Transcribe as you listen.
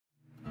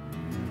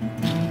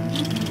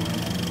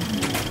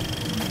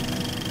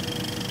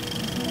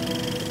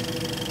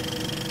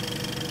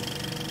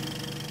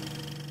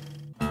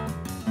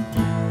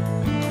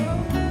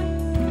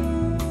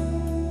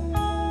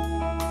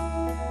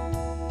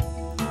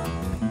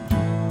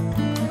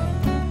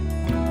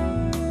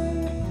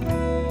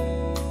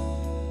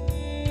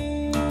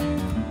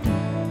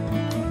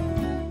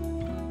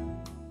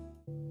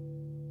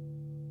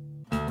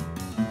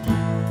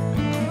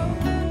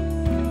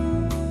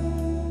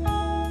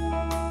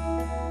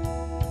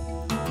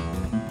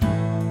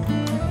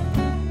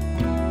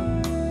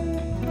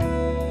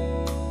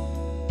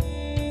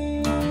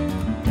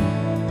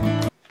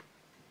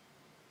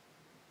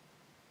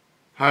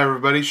Hi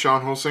everybody,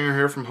 Sean Holsinger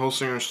here from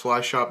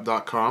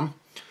holsingersflyshop.com.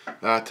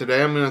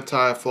 Today I'm going to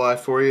tie a fly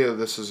for you.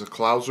 This is a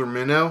Clouser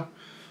Minnow.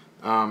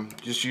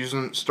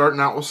 Starting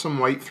out with some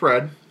white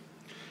thread.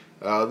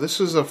 This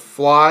is a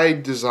fly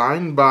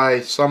designed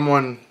by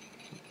someone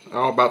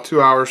about 2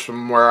 hours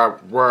from where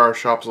our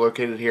shop's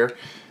located here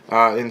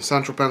in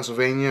central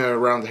Pennsylvania,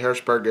 around the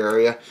Harrisburg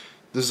area.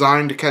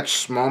 Designed to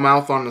catch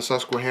smallmouth on the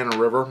Susquehanna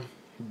River,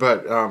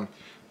 but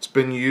it's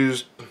been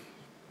used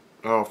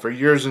for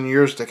years and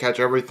years to catch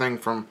everything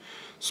from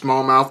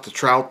smallmouth to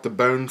trout to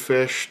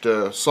bonefish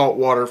to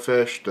saltwater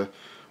fish to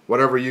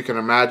whatever you can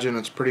imagine.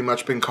 It's pretty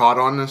much been caught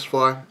on this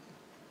fly.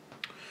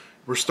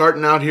 We're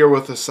starting out here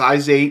with a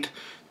size 8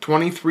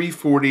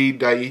 2340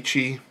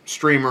 Daiichi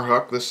streamer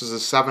hook. This is a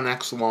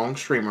 7x long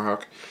streamer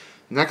hook.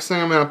 Next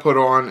thing I'm going to put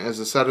on is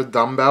a set of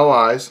dumbbell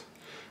eyes.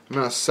 I'm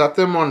going to set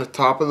them on the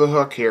top of the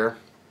hook here,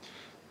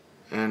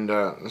 and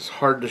it's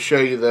hard to show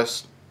you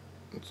this.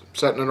 I'm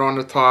setting it on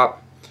the top.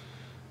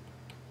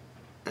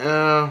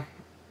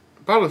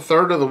 About a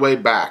third of the way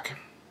back,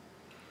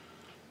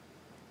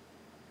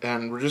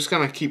 and we're just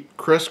going to keep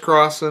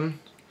crisscrossing.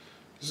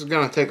 This is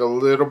going to take a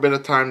little bit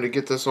of time to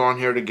get this on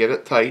here to get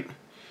it tight.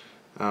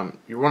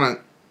 You want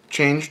to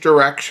change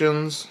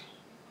directions,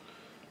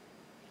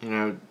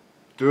 do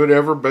it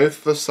over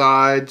both the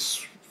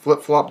sides,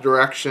 flip-flop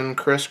direction,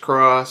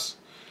 crisscross.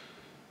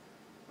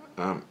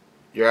 You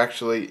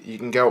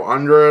can go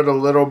under it a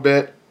little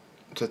bit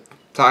to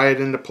tie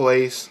it into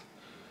place.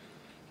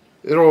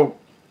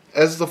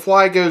 As the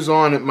fly goes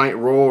on, it might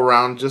roll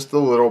around just a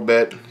little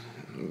bit.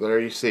 There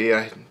you see,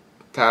 I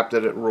tapped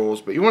it, it rolls.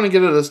 But you want to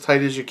get it as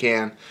tight as you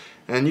can,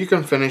 and you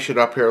can finish it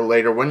up here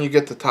later. When you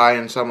get to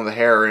tying some of the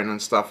hair in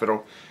and stuff,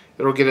 it'll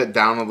get it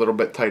down a little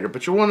bit tighter.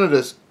 But you want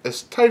it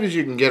as tight as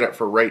you can get it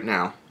for right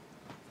now.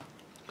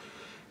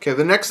 Okay,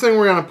 the next thing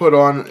we're going to put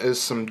on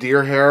is some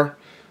deer hair.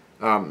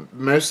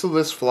 Most of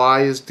this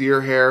fly is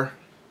deer hair.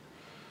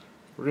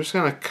 We're just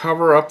going to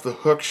cover up the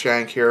hook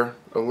shank here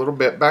a little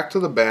bit, back to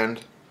the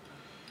bend.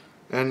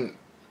 And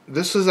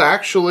this is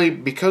actually,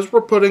 because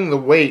we're putting the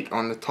weight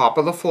on the top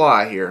of the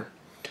fly here,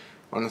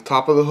 on the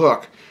top of the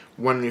hook,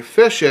 when you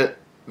fish it,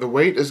 the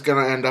weight is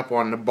going to end up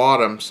on the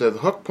bottom, so the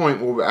hook point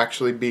will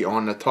actually be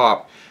on the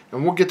top.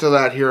 And we'll get to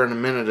that here in a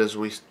minute as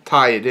we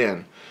tie it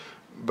in.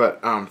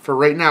 But for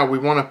right now, we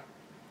want to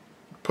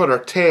put our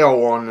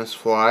tail on this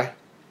fly.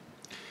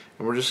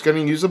 And we're just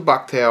going to use a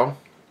bucktail.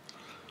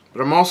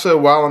 But I'm also,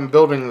 while I'm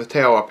building the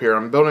tail up here,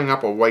 I'm building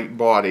up a white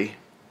body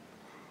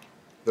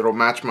that'll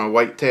match my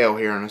white tail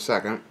here in a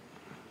second.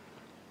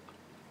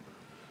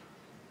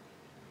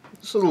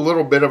 This is a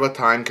little bit of a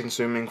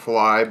time-consuming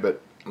fly, but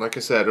like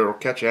I said, it'll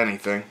catch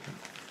anything.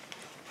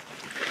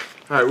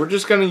 Alright, we're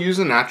just going to use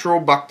a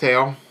natural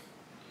bucktail.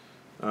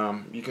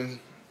 Let me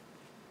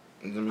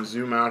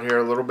zoom out here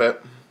a little bit.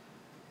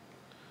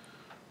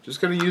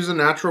 Just going to use a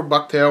natural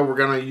bucktail. We're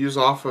going to use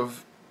off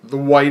of the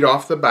white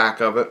off the back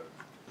of it.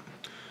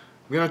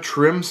 I'm going to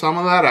trim some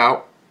of that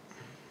out.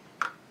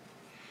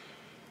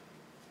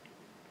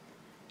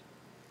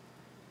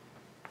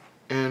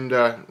 And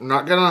I'm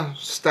not gonna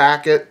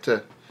stack it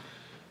to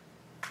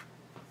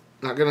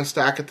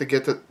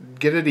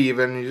get it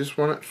even. You just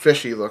want it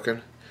fishy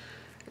looking.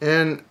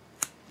 And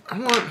I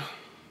want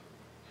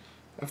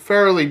a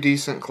fairly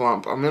decent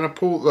clump. I'm gonna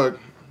pull the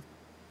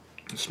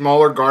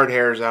smaller guard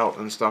hairs out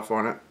and stuff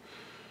on it.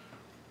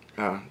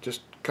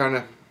 Just kind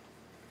of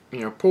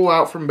pull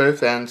out from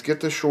both ends.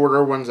 Get the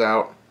shorter ones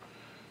out.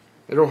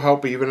 It'll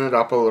help even it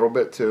up a little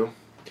bit too.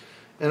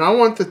 And I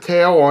want the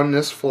tail on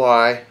this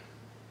fly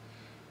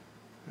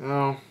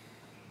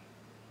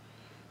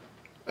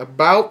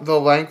about the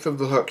length of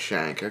the hook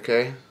shank,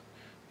 okay?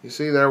 You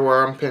see there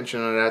where I'm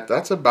pinching it at?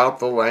 That's about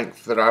the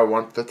length that I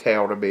want the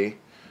tail to be.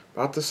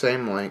 About the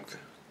same length.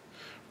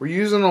 We're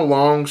using a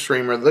long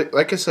streamer.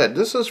 Like I said,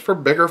 this is for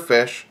bigger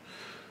fish,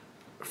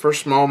 for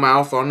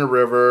smallmouth on the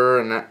river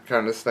and that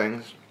kind of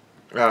things.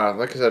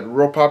 Like I said,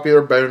 real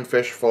popular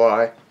bonefish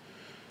fly.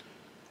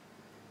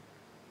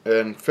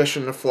 And fish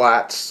in the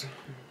flats.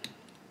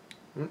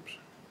 Oops.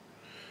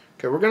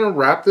 Okay, we're going to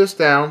wrap this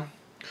down.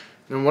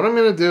 And what I'm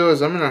going to do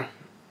is I'm going to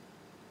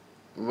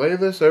lay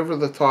this over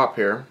the top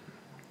here.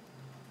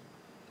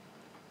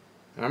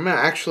 And I'm going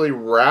to actually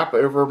wrap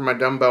over my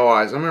dumbbell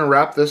eyes. I'm going to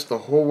wrap this the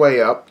whole way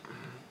up.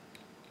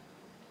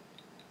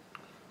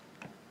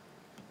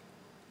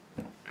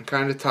 And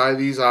kind of tie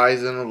these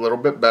eyes in a little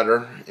bit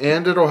better.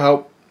 And it'll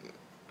help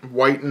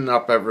whiten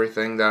up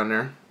everything down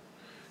there.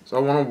 So I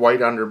want a white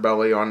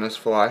underbelly on this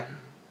fly.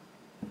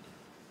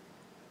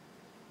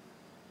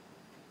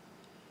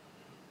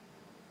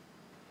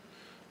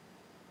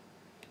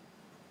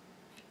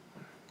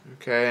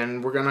 Okay,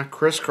 and we're going to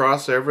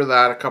crisscross over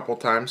that a couple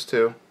times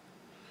too.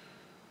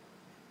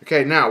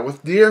 Okay, now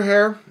with deer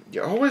hair,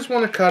 you always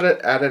want to cut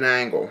it at an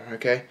angle,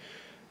 okay?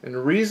 And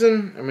the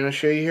reason, I'm going to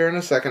show you here in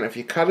a second, if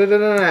you cut it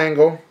at an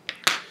angle,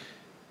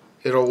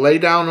 it'll lay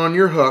down on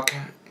your hook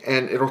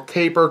and it'll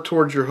taper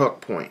towards your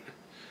hook point.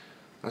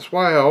 That's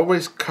why I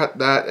always cut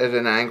that at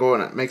an angle,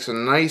 and it makes a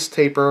nice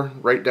taper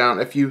right down.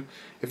 If you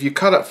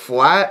cut it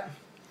flat,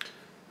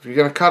 If you're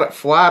going to cut it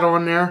flat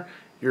on there,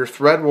 your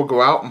thread will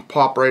go out and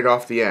pop right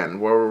off the end.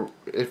 Where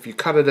if you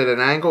cut it at an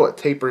angle, it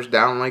tapers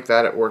down like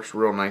that. It works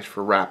real nice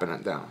for wrapping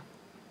it down.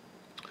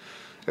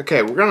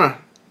 Okay, we're going to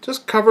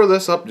just cover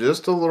this up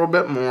just a little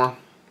bit more.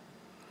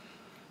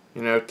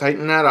 You know,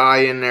 tighten that eye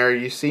in there.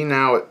 You see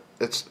now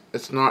it's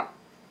not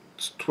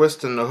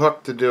twisting the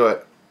hook to do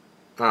it.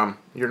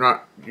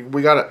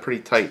 We got it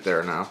pretty tight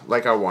there now,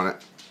 like I want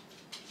it.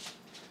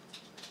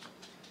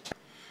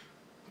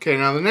 Okay,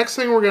 now the next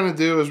thing we're going to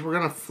do is we're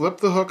going to flip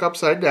the hook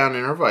upside down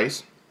in our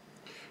vise.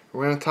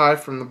 We're going to tie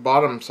from the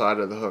bottom side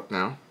of the hook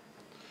now.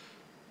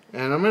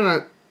 And I'm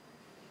going to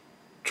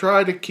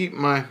try to keep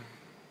my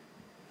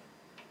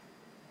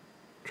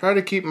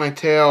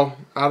tail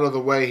out of the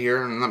way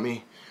here, and let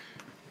me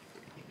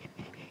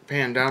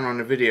pan down on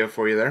the video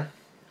for you there.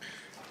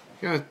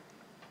 I'm going to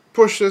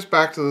push this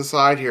back to the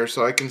side here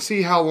so I can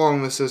see how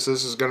long this is.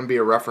 This is going to be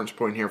a reference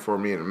point here for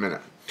me in a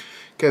minute.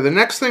 Okay, the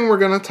next thing we're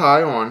going to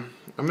tie on,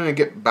 I'm going to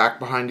get back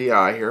behind the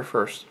eye here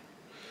first.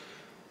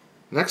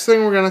 Next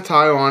thing we're going to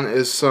tie on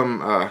is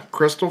some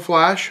crystal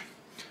flash.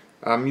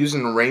 I'm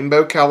using a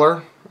rainbow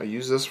color. I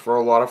use this for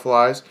a lot of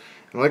flies.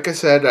 And like I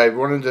said, I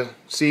wanted to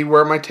see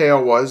where my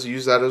tail was,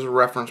 use that as a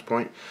reference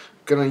point.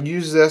 I'm going to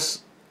use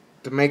this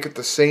to make it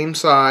the same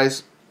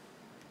size,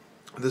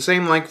 the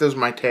same length as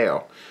my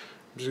tail.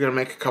 I'm just going to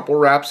make a couple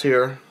wraps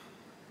here.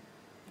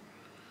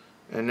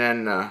 And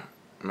then I'm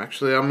going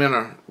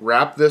to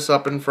wrap this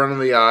up in front of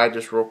the eye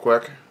just real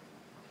quick.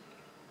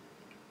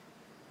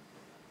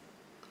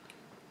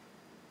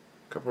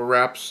 Couple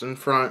wraps in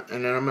front,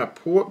 and then I'm going to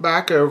pull it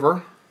back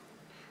over.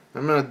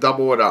 I'm going to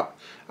double it up.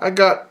 I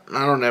got,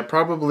 I don't know,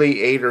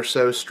 probably 8 or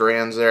so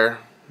strands there.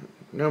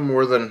 No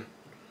more than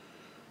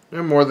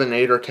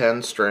 8 or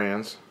 10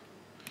 strands.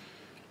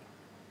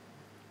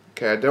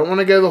 Okay, I don't want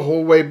to go the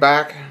whole way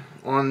back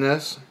on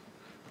this.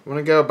 I want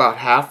to go about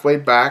halfway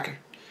back,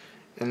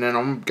 and then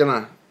I'm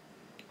going to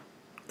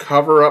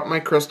cover up my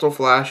crystal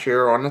flash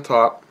here on the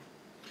top.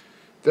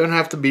 Don't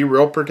have to be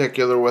real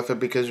particular with it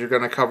because you're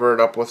going to cover it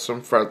up with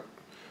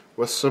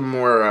some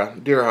more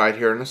deer hide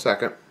here in a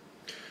second.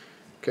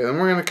 Okay, then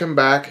we're going to come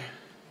back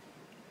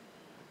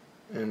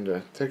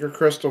and take our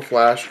crystal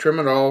flash, trim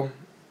it all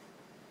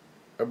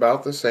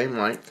about the same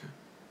length.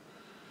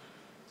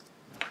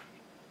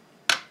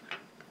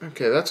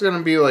 Okay, that's going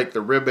to be like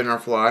the rib in our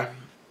fly,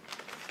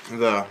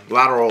 the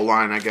lateral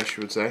line, I guess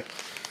you would say.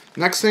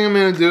 Next thing I'm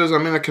going to do is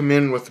I'm going to come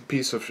in with a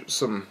piece of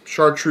some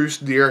chartreuse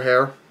deer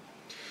hair.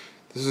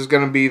 This is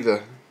going to be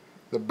the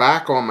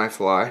back on my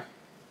fly.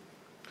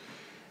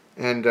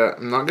 And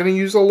I'm not going to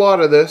use a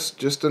lot of this,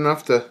 just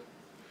enough to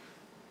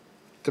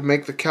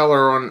make the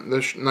color on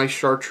this nice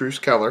chartreuse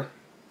color.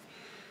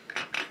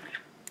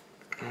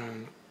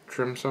 And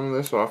trim some of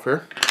this off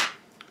here.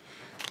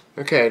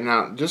 Okay,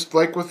 now just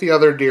like with the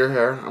other deer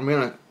hair, I'm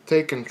going to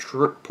take and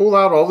pull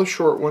out all the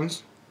short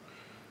ones.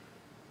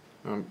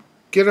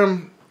 Get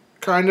them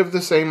kind of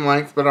the same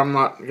length, but I'm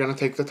not going to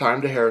take the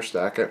time to hair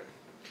stack it.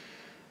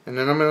 And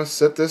then I'm going to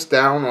sit this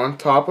down on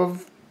top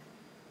of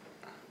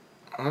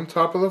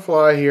the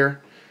fly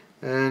here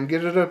and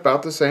get it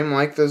about the same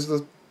length as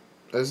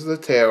the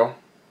tail.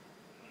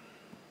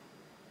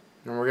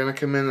 And we're going to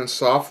come in and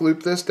soft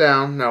loop this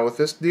down. Now with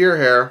this deer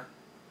hair,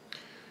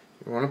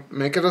 you want to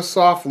make it a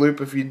soft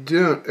loop. If you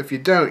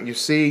don't, you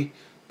see,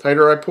 the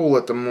tighter I pull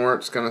it, the more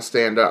it's going to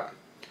stand up.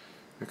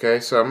 Okay,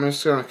 so I'm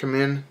just going to come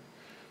in,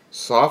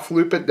 soft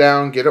loop it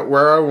down, get it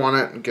where I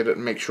want it,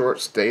 and make sure it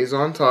stays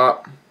on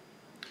top.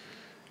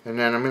 And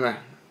then I'm going to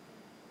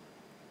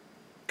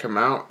come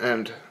out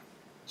and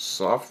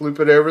soft loop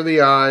it over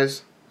the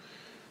eyes,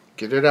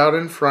 get it out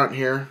in front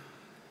here.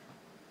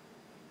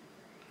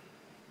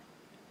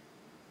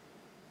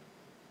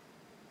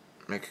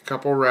 Make a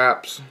couple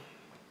wraps.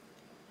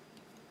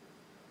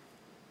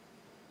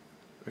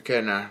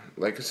 Okay, now,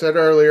 like I said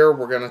earlier,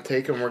 we're going to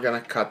take and we're going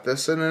to cut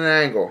this in an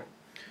angle.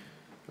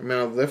 I'm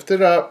going to lift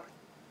it up,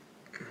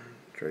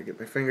 try to get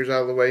my fingers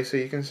out of the way so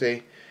you can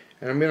see,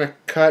 and I'm going to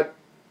cut.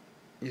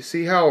 You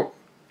see how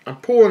I'm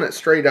pulling it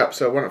straight up,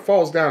 so when it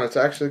falls down, it's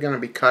actually going to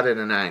be cut at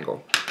an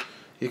angle.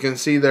 You can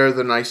see there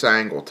the nice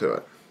angle to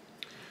it.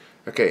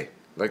 Okay,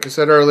 like I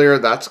said earlier,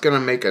 that's going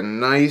to make a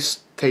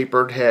nice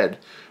tapered head.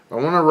 I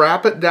want to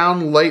wrap it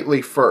down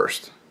lightly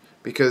first,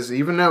 because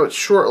even though it's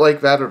short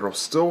like that, it'll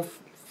still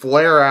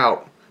flare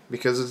out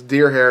because it's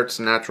deer hair. It's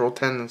a natural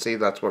tendency.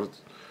 That's what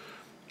it's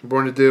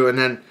born to do. And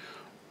then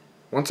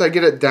once I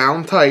get it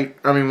down tight,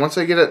 once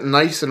I get it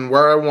nice and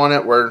where I want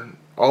it, where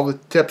all the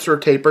tips are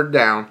tapered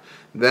down,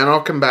 then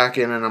I'll come back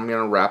in and I'm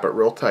going to wrap it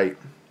real tight.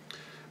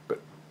 But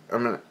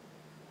I'm going to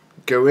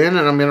go in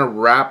and I'm going to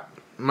wrap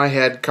my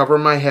head, cover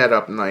my head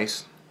up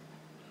nice.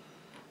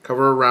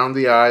 Cover around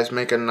the eyes,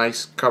 make a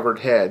nice covered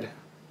head.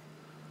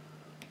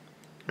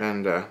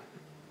 And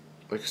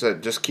like I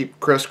said, just keep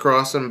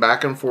crisscrossing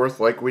back and forth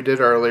like we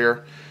did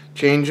earlier.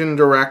 Changing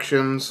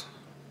directions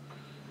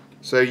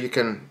so you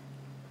can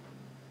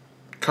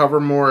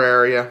cover more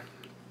area.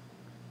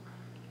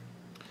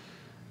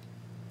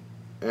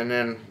 And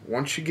then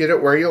once you get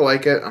it where you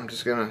like it, I'm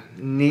just going to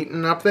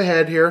neaten up the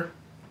head here.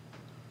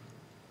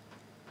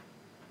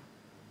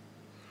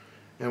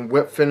 and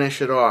whip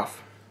finish it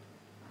off.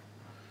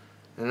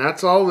 And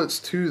that's all that's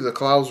to the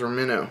Clouser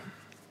Minnow.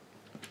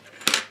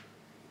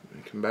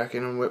 Come back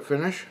in and whip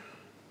finish.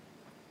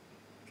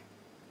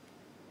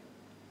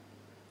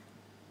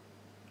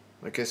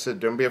 Like I said,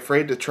 don't be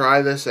afraid to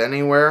try this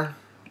anywhere.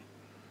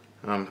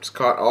 It's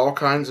caught all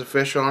kinds of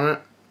fish on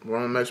it.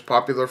 One of the most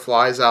popular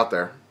flies out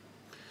there.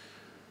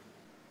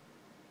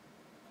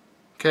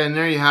 Okay, and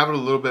there you have it, a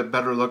little bit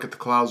better look at the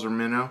Clouser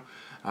Minnow.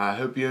 I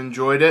hope you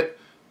enjoyed it.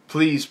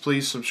 Please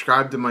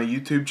subscribe to my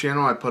YouTube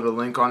channel. I put a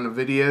link on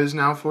the videos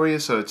now for you,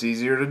 so it's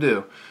easier to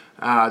do.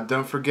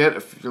 Don't forget,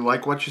 if you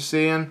like what you're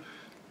seeing,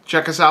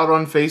 check us out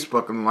on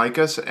Facebook and like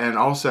us. And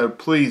also,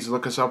 please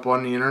look us up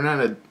on the internet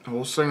at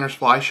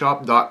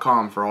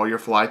holsingersflyshop.com for all your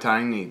fly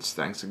tying needs.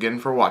 Thanks again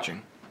for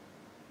watching.